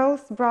can the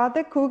girl's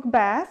brother cook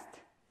best?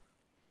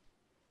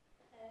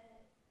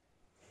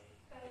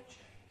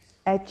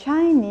 A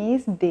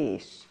Chinese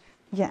dish.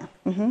 Yeah.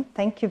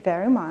 Thank you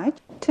very much.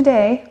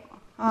 Today,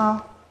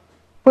 I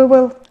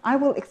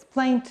will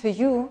explain to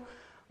you,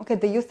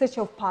 the usage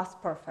of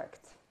past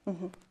perfect.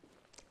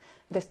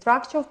 The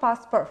structure of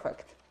past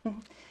perfect.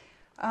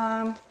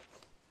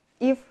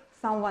 If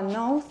someone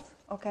knows,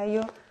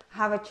 you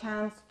have a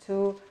chance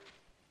to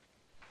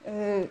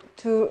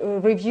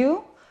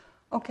review,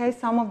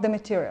 some of the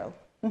material.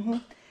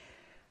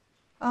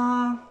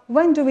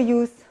 When do we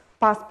use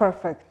past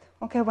perfect?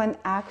 When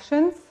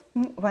actions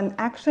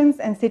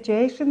and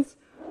situations,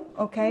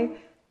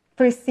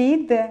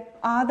 precede the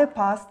other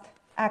past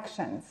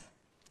actions.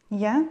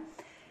 Yeah,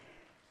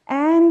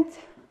 and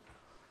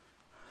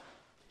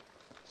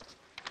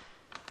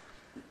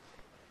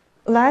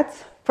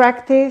let's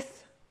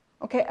practice,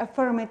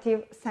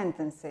 affirmative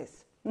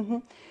sentences.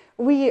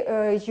 We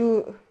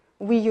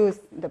use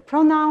the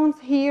pronouns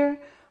here.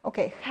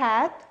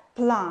 Had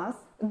plus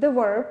the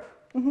verb.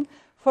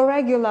 For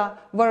regular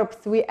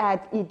verbs, we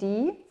add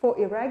ed. For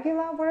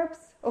irregular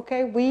verbs,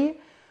 we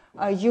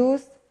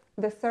use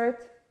the third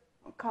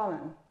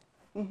column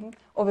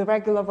of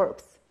irregular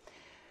verbs.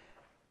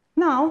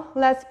 Now,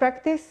 let's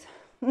practice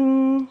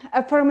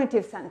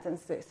affirmative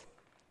sentences.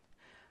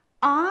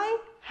 I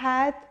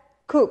had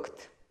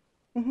cooked.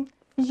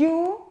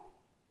 You,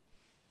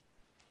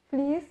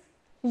 please,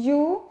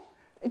 you,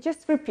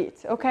 just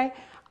repeat,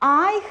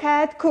 I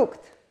had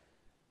cooked.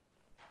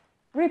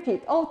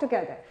 Repeat all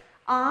together.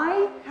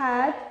 I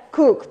had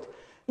cooked.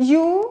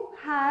 You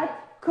had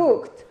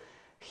cooked.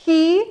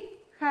 He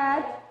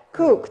had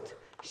cooked.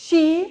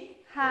 She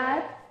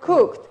had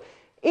cooked.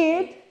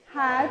 It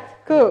had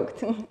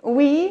cooked.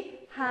 We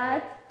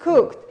had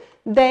cooked.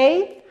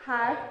 They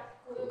had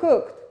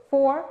cooked.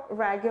 For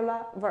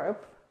regular verb,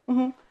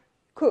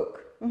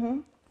 cook.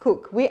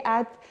 Cook. We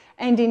add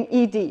ending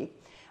ed.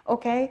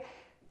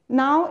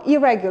 Now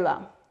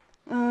irregular.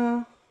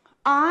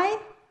 I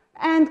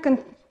and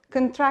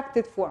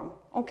contracted form.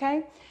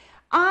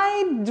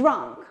 I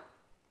drunk.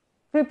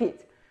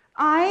 Repeat.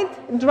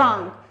 I'd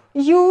drunk.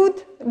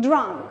 You'd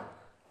drunk.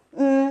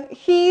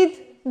 He'd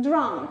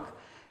drunk.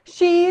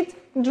 She'd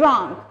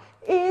drunk.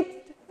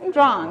 It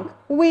drunk.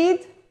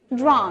 We'd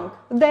drunk.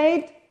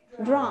 They'd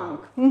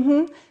drunk.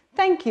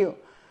 Thank you.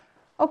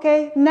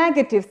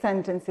 Negative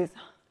sentences.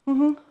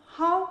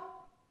 How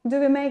do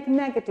we make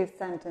negative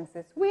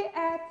sentences? We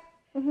add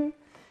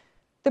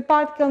the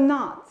particle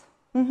not.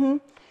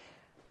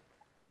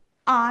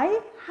 I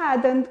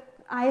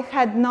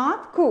had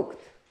not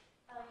cooked.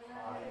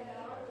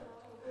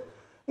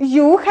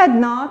 You had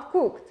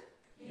not cooked.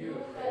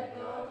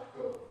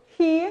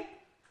 He,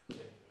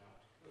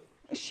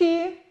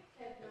 she,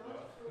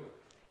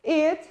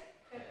 it,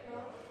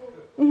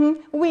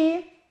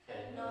 we,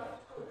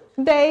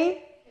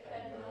 they,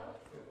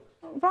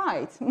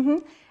 right.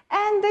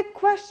 And the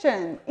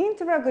question,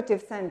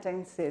 interrogative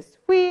sentences,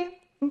 we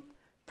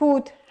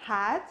put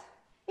had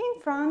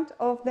in front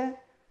of the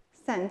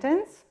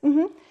sentence,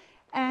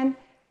 and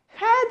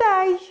had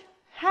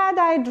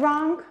I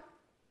drunk,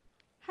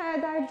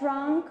 had I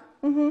drunk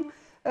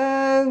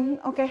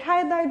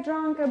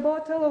a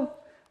bottle of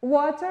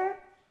water,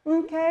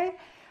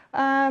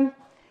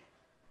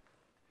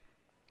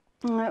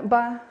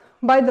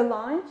 by the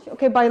lunch,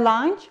 by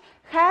lunch,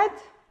 had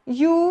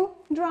you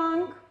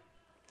drunk,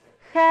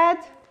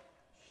 had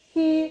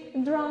he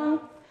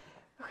drunk,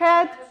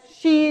 had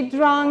she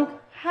drunk,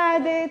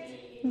 had it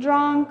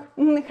drunk,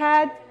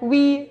 had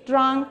we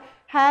drunk,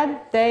 had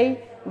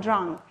they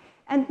drunk.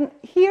 And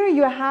here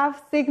you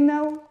have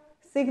signal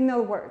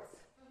words.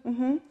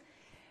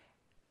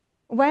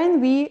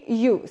 When we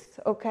use,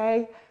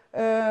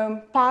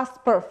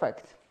 past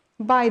perfect,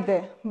 by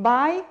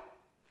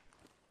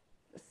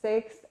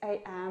 6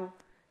 a.m.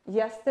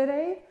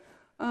 yesterday,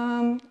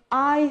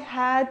 I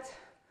had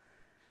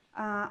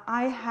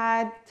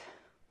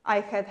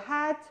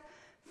had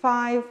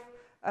 5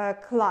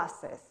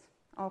 classes.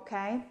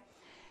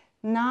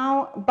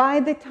 Now, by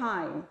the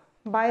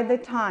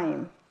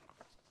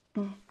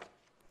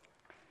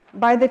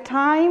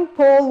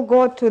Paul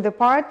got to the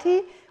party,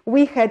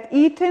 we had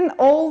eaten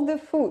all the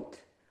food.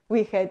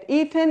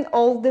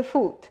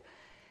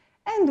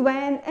 And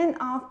when, and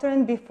after,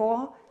 and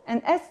before,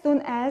 and as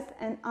soon as,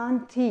 and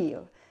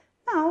until.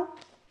 Now,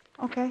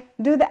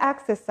 do the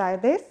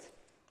exercises,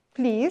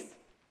 please.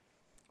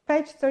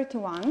 Page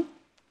 31.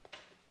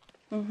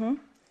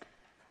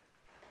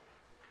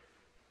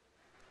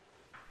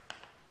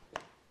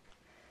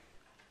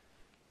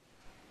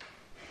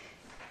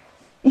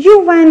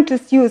 You went to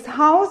Sue's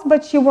house,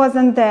 but she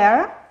wasn't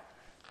there.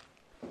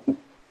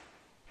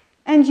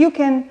 And you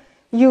can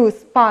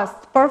use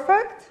past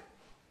perfect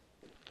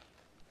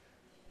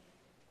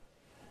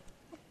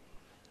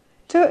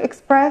to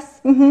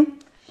express.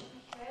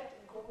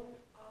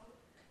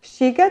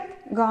 She had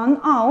gone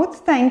out.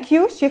 Thank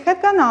you. She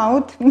had gone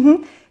out.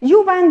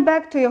 You went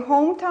back to your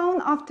hometown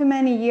after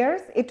many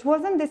years. It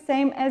wasn't the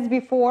same as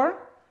before.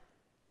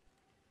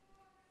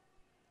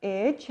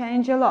 It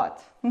changed a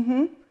lot.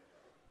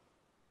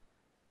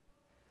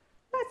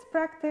 Let's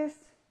practice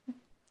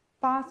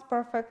past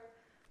perfect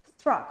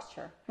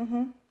structure.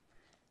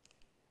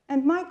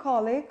 And my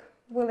colleague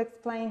will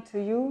explain to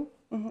you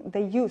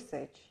the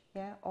usage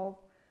of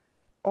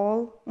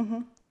all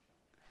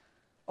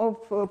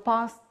of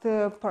past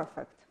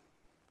perfect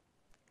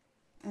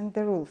and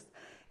the rules.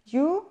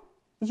 You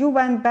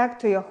went back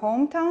to your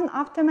hometown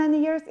after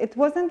many years. It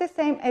wasn't the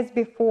same as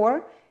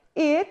before.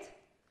 It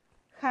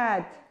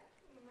had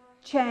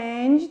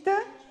changed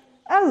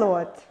a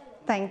lot.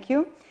 Thank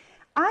you.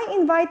 I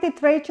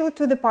invited Rachel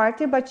to the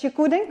party, but she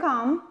couldn't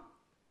come.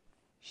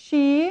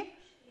 She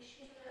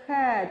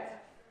had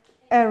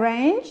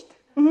arranged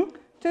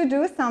to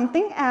do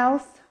something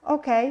else.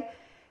 Okay.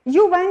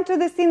 You went to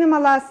the cinema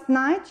last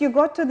night. You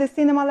got to the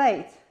cinema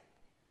late.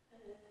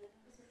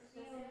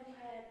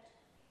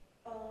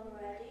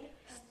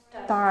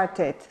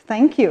 Started.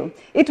 Thank you.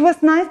 It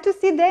was nice to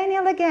see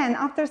Daniel again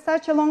after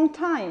such a long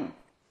time.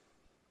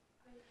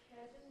 I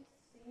hadn't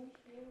seen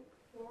him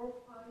for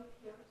 5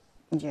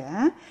 years.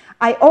 Yeah.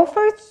 I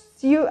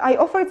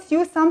offered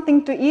you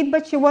something to eat,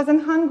 but she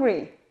wasn't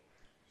hungry.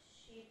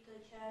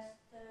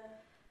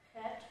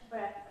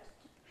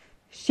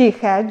 She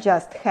had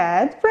just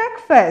had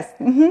breakfast.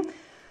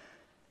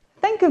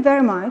 Thank you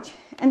very much.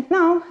 And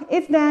now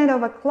it's the end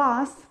of a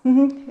class.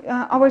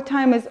 Our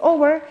time is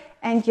over,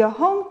 and your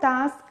home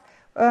task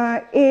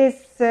is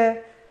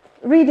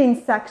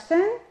reading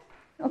section.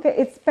 Okay,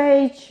 it's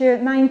page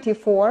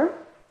 94.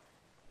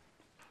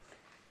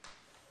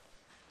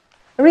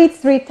 Read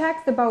 3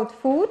 texts about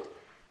food,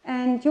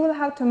 and you will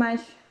have to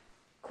match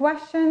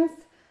questions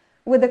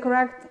with the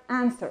correct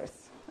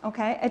answers.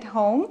 Okay, at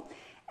home,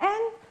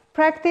 and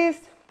practice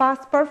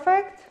past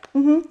perfect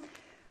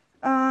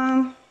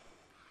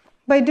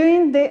by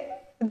doing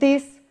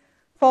these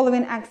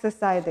following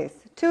exercises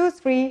 2,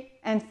 3,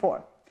 and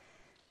 4.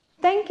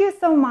 Thank you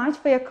so much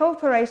for your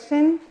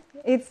cooperation.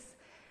 It's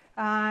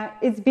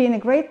been a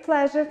great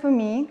pleasure for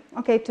me,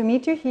 to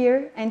meet you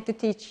here and to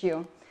teach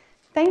you.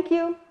 Thank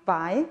you.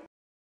 Bye.